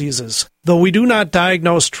 100 diseases. Though we do not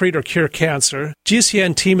diagnose, treat, or cure cancer,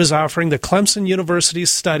 GCN team is offering the Clemson University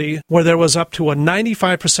study where there was up to a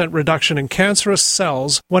 95% reduction in cancerous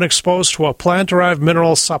cells when exposed to a plant-derived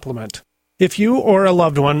mineral supplement. If you or a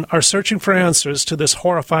loved one are searching for answers to this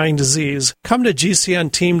horrifying disease, come to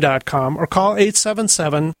GCNteam.com or call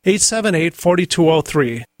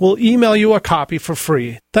 877-878-4203. We'll email you a copy for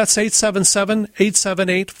free. That's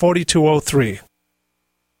 877-878-4203.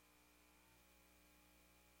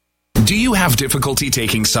 Do you have difficulty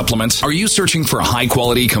taking supplements? Are you searching for a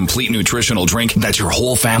high-quality, complete nutritional drink that your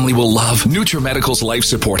whole family will love? NutriMedical's Life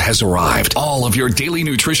Support has arrived. All of your daily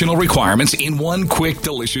nutritional requirements in one quick,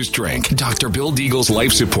 delicious drink. Dr. Bill Deagle's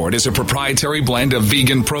Life Support is a proprietary blend of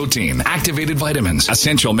vegan protein, activated vitamins,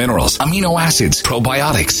 essential minerals, amino acids,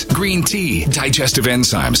 probiotics, green tea, digestive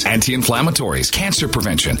enzymes, anti-inflammatories, cancer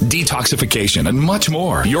prevention, detoxification, and much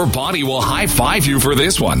more. Your body will high-five you for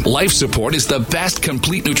this one. Life Support is the best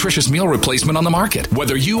complete nutritious meal replacement on the market.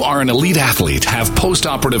 Whether you are an elite athlete, have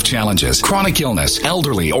post-operative challenges, chronic illness,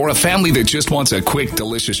 elderly, or a family that just wants a quick,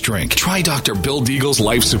 delicious drink, try Dr. Bill Deagle's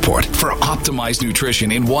Life Support for optimized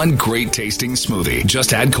nutrition in one great tasting smoothie.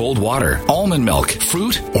 Just add cold water, almond milk,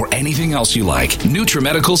 fruit, or anything else you like.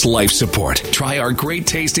 NutriMedical's Life Support. Try our great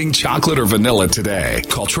tasting chocolate or vanilla today.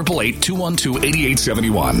 Call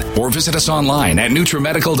 888-212-8871 or visit us online at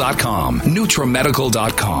NutriMedical.com.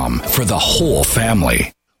 NutriMedical.com for the whole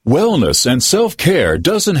family. Wellness and self-care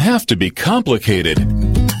doesn't have to be complicated.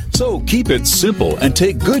 So keep it simple and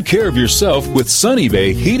take good care of yourself with Sunny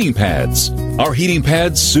Bay heating pads. Our heating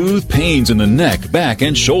pads soothe pains in the neck, back,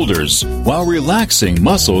 and shoulders while relaxing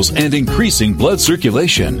muscles and increasing blood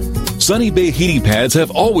circulation. Sunny Bay heating pads have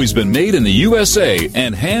always been made in the USA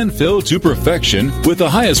and hand-filled to perfection with the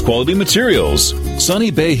highest quality materials. Sunny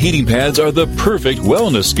Bay heating pads are the perfect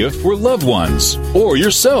wellness gift for loved ones or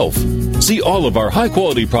yourself. See all of our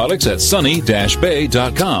high-quality products at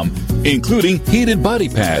sunny-bay.com, including heated body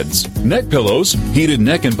pads, neck pillows, heated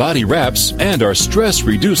neck and body wraps, and our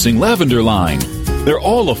stress-reducing lavender line. They're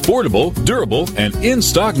all affordable, durable, and in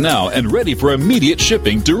stock now and ready for immediate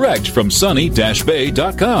shipping direct from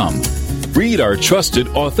sunny-bay.com. Read our trusted,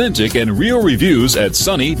 authentic, and real reviews at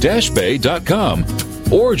sunny-bay.com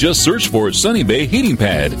or just search for Sunny Bay Heating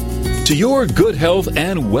Pad. To your good health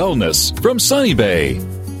and wellness from Sunny Bay.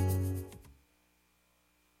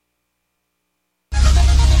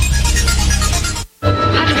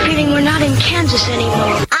 We're not in Kansas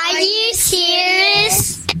anymore. Are you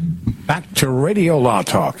serious? Back to Radio Law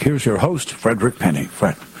Talk. Here's your host, Frederick Penney.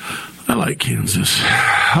 Fred. I like Kansas.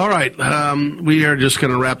 All right. We are just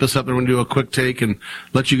going to wrap this up. We're going to do a quick take and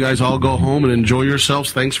let you guys all go home and enjoy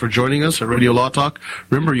yourselves. Thanks for joining us at Radio Law Talk.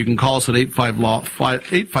 Remember, you can call us at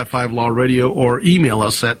 855-LAW-radio or email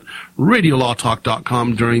us at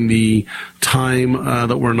radiolawtalk.com during the time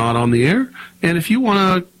that we're not on the air. And if you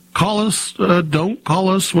want to call us, don't call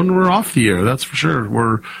us when we're off the air. That's for sure.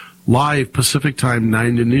 We're live Pacific time,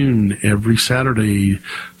 9 to noon every Saturday.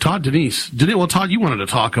 Todd, Denise. Well, Todd, you wanted to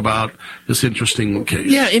talk about this interesting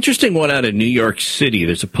case. Yeah, interesting one out of New York City.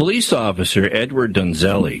 There's a police officer, Edward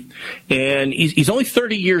Donzelli, and he's only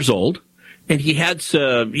 30 years old. And he had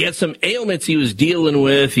some ailments he was dealing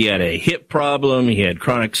with. He had a hip problem. He had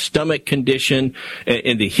chronic stomach condition.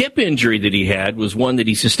 And the hip injury that he had was one that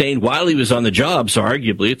he sustained while he was on the job. So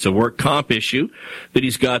arguably it's a work comp issue that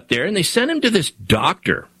he's got there. And they sent him to this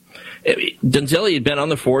doctor. Donzelli had been on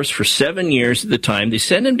the force for 7 years at the time. They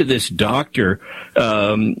sent him to this doctor,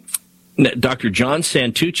 Dr. John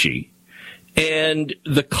Santucci. And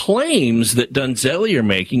the claims that Donzelli are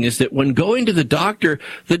making is that when going to the doctor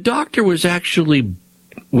was actually,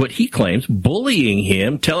 what he claims, bullying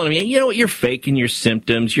him, telling him, you know what, you're faking your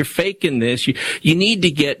symptoms, you're faking this, you need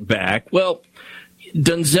to get back. Well,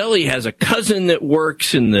 Donzelli has a cousin that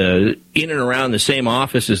works in and around the same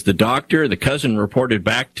office as the doctor. The cousin reported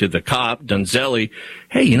back to the cop, Donzelli,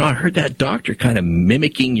 hey, I heard that doctor kind of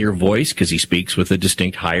mimicking your voice because he speaks with a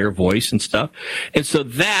distinct higher voice and stuff. And so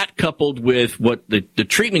that, coupled with what the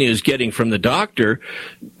treatment he was getting from the doctor,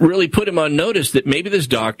 really put him on notice that maybe this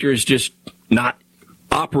doctor is just not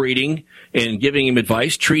operating and giving him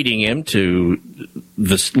advice, treating him to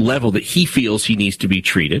the level that he feels he needs to be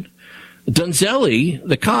treated. Donzelli,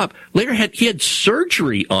 the cop, later had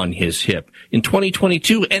surgery on his hip in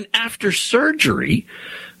 2022, and after surgery,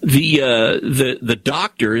 the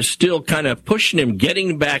doctor is still kind of pushing him,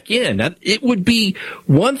 getting him back in. Now, it would be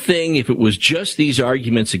one thing if it was just these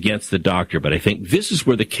arguments against the doctor, but I think this is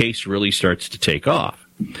where the case really starts to take off.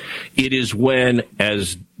 It is when,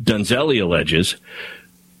 as Donzelli alleges,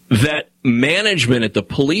 that management at the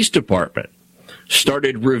police department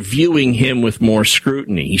started reviewing him with more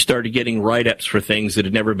scrutiny. He started getting write-ups for things that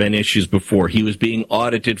had never been issues before. He was being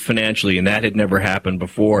audited financially, and that had never happened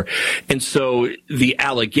before. And so the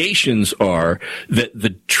allegations are that the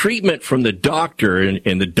treatment from the doctor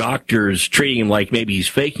and the doctors treating him like maybe he's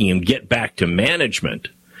faking him get back to management.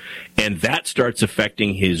 And that starts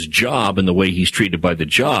affecting his job and the way he's treated by the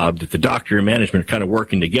job, that the doctor and management are kind of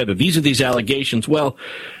working together. These are these allegations. Well,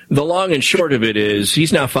 the long and short of it is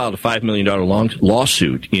he's now filed a $5 million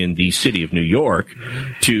lawsuit in the city of New York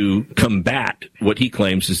to combat what he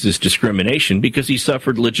claims is this discrimination, because he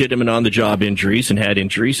suffered legitimate on-the-job injuries and had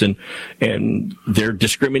injuries, and they're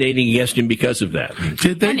discriminating against him because of that.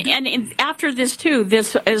 And after this, too,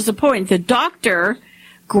 this is the point. The doctor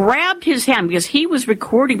grabbed his hand because he was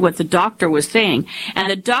recording what the doctor was saying, and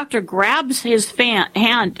the doctor grabs his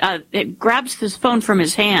grabs his phone from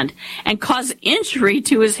his hand and caused injury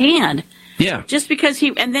to his hand. Yeah, just because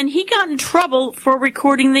and then he got in trouble for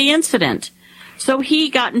recording the incident. So he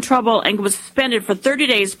got in trouble and was suspended for 30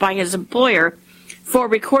 days by his employer for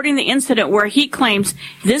recording the incident where he claims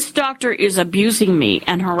this doctor is abusing me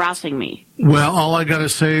and harassing me. Well, all I gotta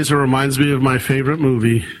say is it reminds me of my favorite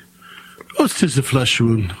movie. Oh, it's just a flesh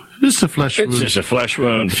wound. It's a flesh wound. It's just a flesh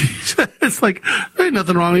wound. It's like, there ain't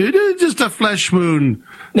nothing wrong with it. It's just a flesh wound.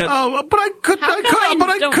 Now, but I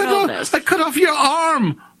cut off your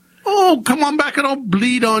arm. Oh, come on back and I'll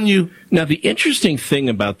bleed on you. Now, the interesting thing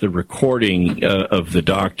about the recording of the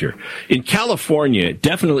doctor, in California, it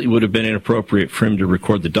definitely would have been inappropriate for him to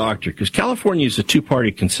record the doctor, because California is a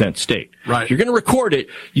two-party consent state. Right. If you're going to record it,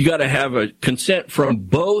 you got to have a consent from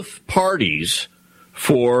both parties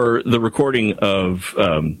for the recording of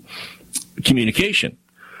communication.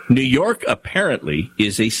 New York apparently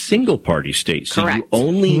is a single-party state, so Correct. you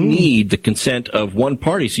only need the consent of one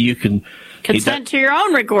party, so you can consent to your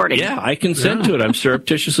own recording. Yeah, I consent to it. I'm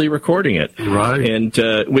surreptitiously recording it, right? And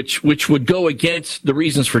which would go against the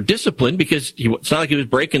reasons for discipline, because it's not like he was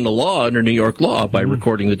breaking the law under New York law by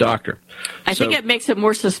recording the doctor. I think it makes it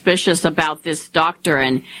more suspicious about this doctor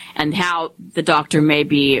and how the doctor may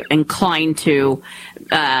be inclined to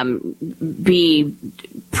be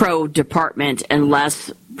pro-department and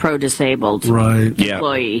less pro-disabled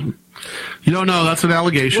employee. You don't know. That's an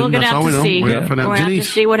allegation. We're going to have to see. We're going to have to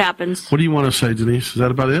see what happens. What do you want to say, Denise? Is that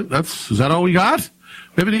about it? Is that all we got?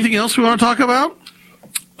 We have anything else we want to talk about?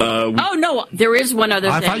 Oh, no. There is one other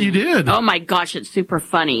thing. I thought you did. Oh, my gosh. It's super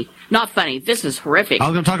funny. Not funny. This is horrific. I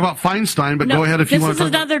was going to talk about Feinstein, but go ahead if you want to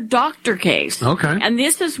talk. This is another doctor case. Okay. And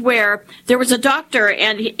this is where there was a doctor,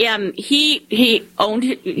 and he owned,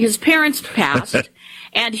 his parents passed.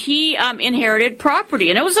 And he inherited property,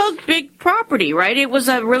 and it was a big property, right? It was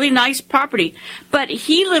a really nice property, but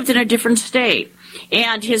he lived in a different state,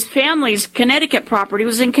 and his family's Connecticut property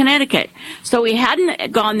was in Connecticut, so he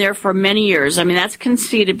hadn't gone there for many years. I mean, that's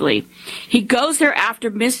conceivably. He goes there after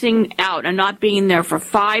missing out and not being there for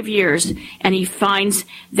 5 years, and he finds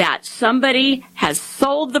that somebody has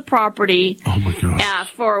sold the property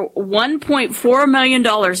for $1.4 million.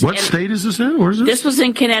 What state is this in? Where is it? This was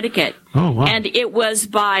in Connecticut. Oh, wow. And it was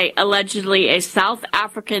by, allegedly, a South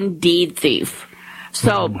African deed thief.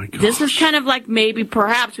 So this is kind of like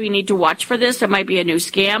perhaps we need to watch for this. It might be a new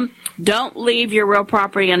scam. Don't leave your real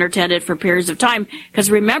property unattended for periods of time, because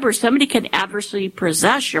remember, somebody can adversely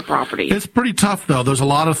possess your property. It's pretty tough, though. There's a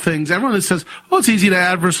lot of things. Everyone that says, it's easy to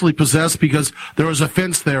adversely possess because there was a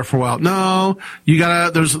fence there for a while. No, you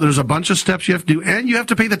gotta, there's a bunch of steps you have to do, and you have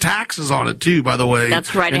to pay the taxes on it, too, by the way.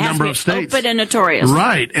 That's right. In It has number to be of states. open and notorious.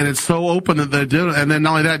 Right. And it's so open that they did it. And then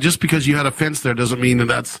not only that, just because you had a fence there doesn't mean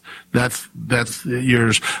that that's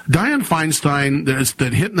yours. Dianne Feinstein,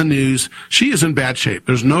 that hit in the news, she is in bad shape.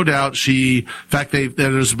 There's no doubt. In fact,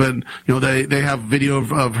 there's been, they have video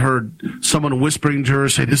of her, someone whispering to her,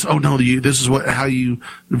 say, this is how you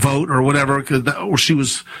vote or whatever, or she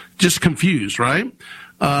was just confused, right?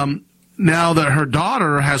 Now that her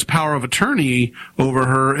daughter has power of attorney over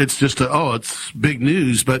her, it's just it's big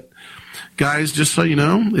news, but guys, just so you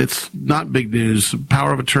know, it's not big news.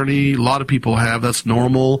 Power of attorney, a lot of people have. That's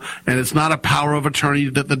normal. And it's not a power of attorney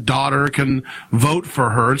that the daughter can vote for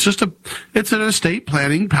her. It's just it's an estate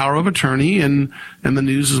planning power of attorney, and the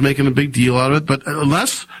news is making a big deal out of it. But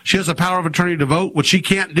unless she has a power of attorney to vote, which she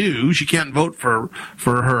can't do, she can't vote for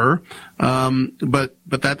her.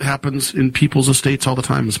 But that happens in people's estates all the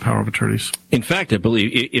time as power of attorneys. In fact, I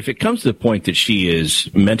believe if it comes to the point that she is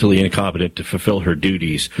mentally incompetent to fulfill her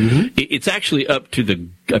duties, it's actually up to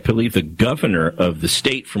I believe the governor of the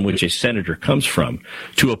state from which a senator comes from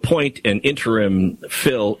to appoint an interim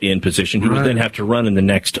fill-in position who will then have to run in the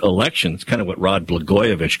next election. It's kind of what Rod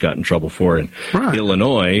Blagojevich got in trouble for in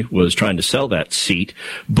Illinois, was trying to sell that seat.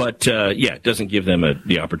 But, it doesn't give them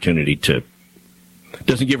the opportunity to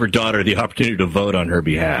doesn't give her daughter the opportunity to vote on her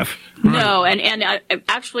behalf. No, and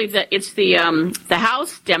actually, it's the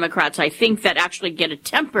House Democrats, I think, that actually get a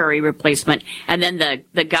temporary replacement, and then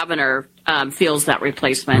the governor feels that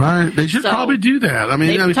replacement. Right, they should probably do that. I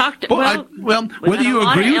mean, talked. Whether you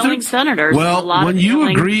agree with her, senators, when you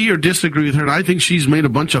agree or disagree with her, and I think she's made a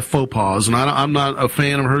bunch of faux pas, and I'm not a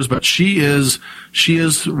fan of hers, but she is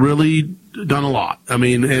really done a lot. I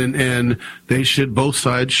mean, and they should, both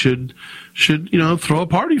sides should throw a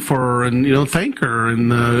party for her and thank her in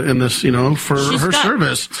this for her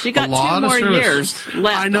service. She got 2 more years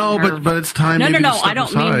left. I know, but it's time. No. I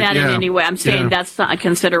don't mean that in any way. I'm saying that's not a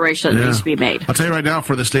consideration that needs to be made. I'll tell you right now,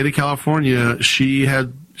 for the state of California, she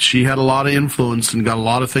had a lot of influence and got a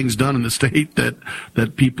lot of things done in the state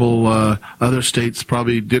that people other states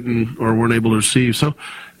probably didn't or weren't able to receive. So,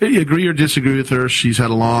 you agree or disagree with her, she's had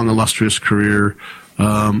a long, illustrious career.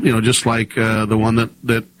 Just like the one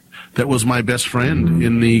that was my best friend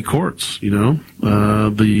in the courts, the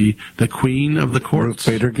queen of the courts.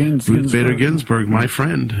 Ruth Bader Ginsburg, my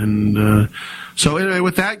friend. And so anyway,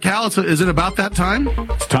 with that, Cal, is it about that time?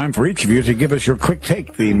 It's time for each of you to give us your quick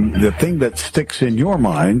take, the thing that sticks in your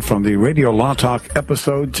mind from the Radio Law Talk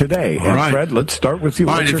episode today. All right. Fred, let's start with you.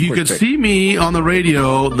 All right, if you could see me on the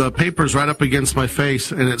radio, the paper's right up against my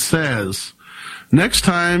face, and it says, next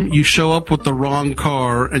time you show up with the wrong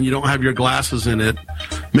car and you don't have your glasses in it,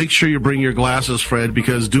 make sure you bring your glasses, Fred,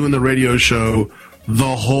 because doing the radio show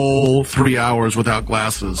the whole 3 hours without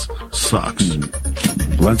glasses sucks.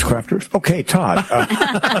 LensCrafters? Okay, Todd.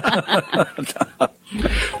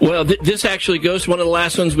 Well, this actually goes to one of the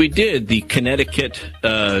last ones we did. The Connecticut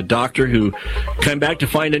doctor who came back to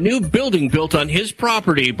find a new building built on his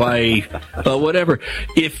property by whatever.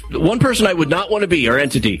 If one person I would not want to be, our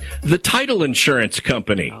entity, the title insurance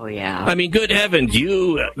company. Oh, yeah. I mean, good heavens,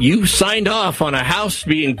 you signed off on a house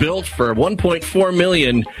being built for $1.4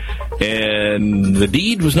 million, and the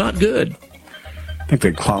deed was not good. I think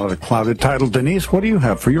they clouded title. Denise, what do you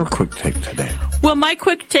have for your quick take today? Well, my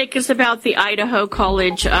quick take is about the Idaho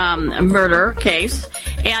College murder case.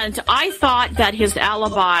 And I thought that his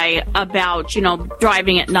alibi about,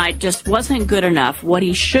 driving at night just wasn't good enough. What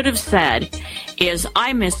he should have said is,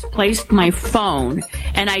 I misplaced my phone,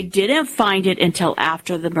 and I didn't find it until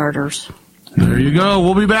after the murders. There you go.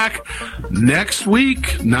 We'll be back next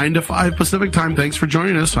week, 9 to 5 Pacific time. Thanks for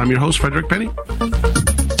joining us. I'm your host, Frederick Penney.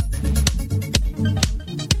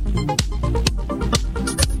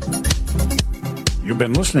 You've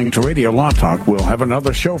been listening to Radio Law Talk. We'll have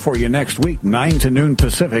another show for you next week, 9 to noon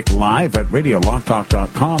Pacific, live at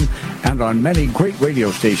RadioLawTalk.com and on many great radio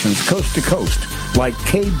stations coast to coast, like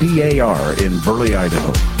KBAR in Burley,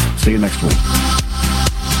 Idaho. See you next week.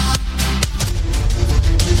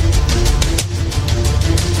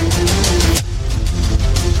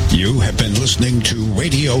 You have been listening to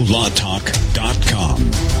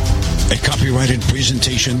RadioLawTalk.com, a copyrighted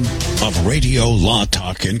presentation of Radio Law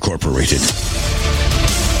Talk Incorporated.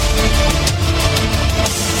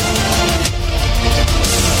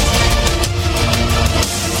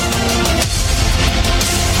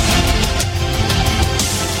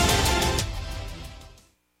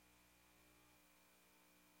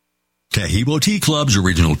 Tahibo Tea Club's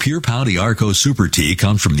original Pure Pouty Arco Super Tea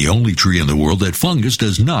comes from the only tree in the world that fungus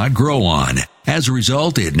does not grow on. As a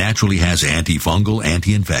result, it naturally has antifungal,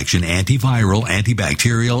 anti-infection, antiviral,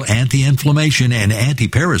 antibacterial, anti-inflammation, and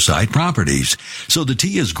anti-parasite properties. So the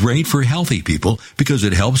tea is great for healthy people because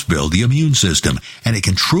it helps build the immune system, and it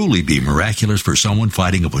can truly be miraculous for someone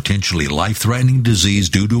fighting a potentially life-threatening disease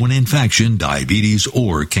due to an infection, diabetes,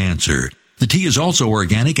 or cancer. The tea is also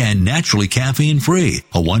organic and naturally caffeine-free.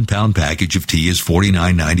 A 1-pound package of tea is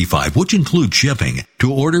 $49.95, which includes shipping.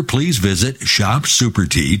 To order, please visit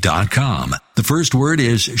shopsupertea.com. The first word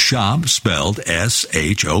is shop, spelled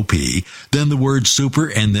S-H-O-P, then the word super,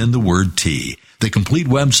 and then the word tea. The complete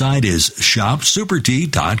website is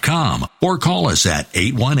shopsupertea.com, or call us at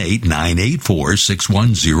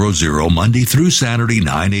 818-984-6100 Monday through Saturday,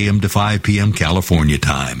 9 a.m. to 5 p.m. California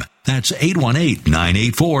time. That's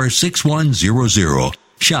 818-984-6100.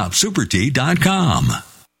 Shopsupertea.com.